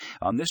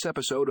On this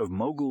episode of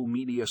Mogul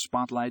Media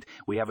Spotlight,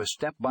 we have a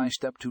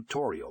step-by-step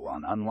tutorial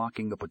on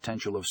unlocking the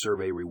potential of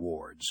survey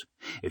rewards.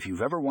 If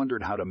you've ever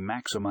wondered how to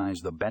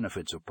maximize the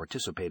benefits of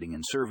participating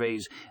in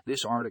surveys,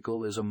 this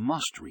article is a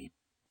must-read.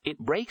 It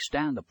breaks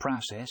down the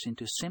process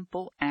into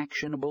simple,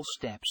 actionable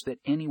steps that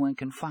anyone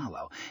can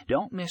follow.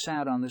 Don't miss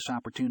out on this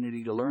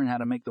opportunity to learn how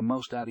to make the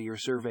most out of your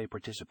survey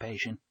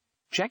participation.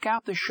 Check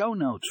out the show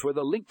notes for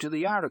the link to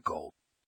the article.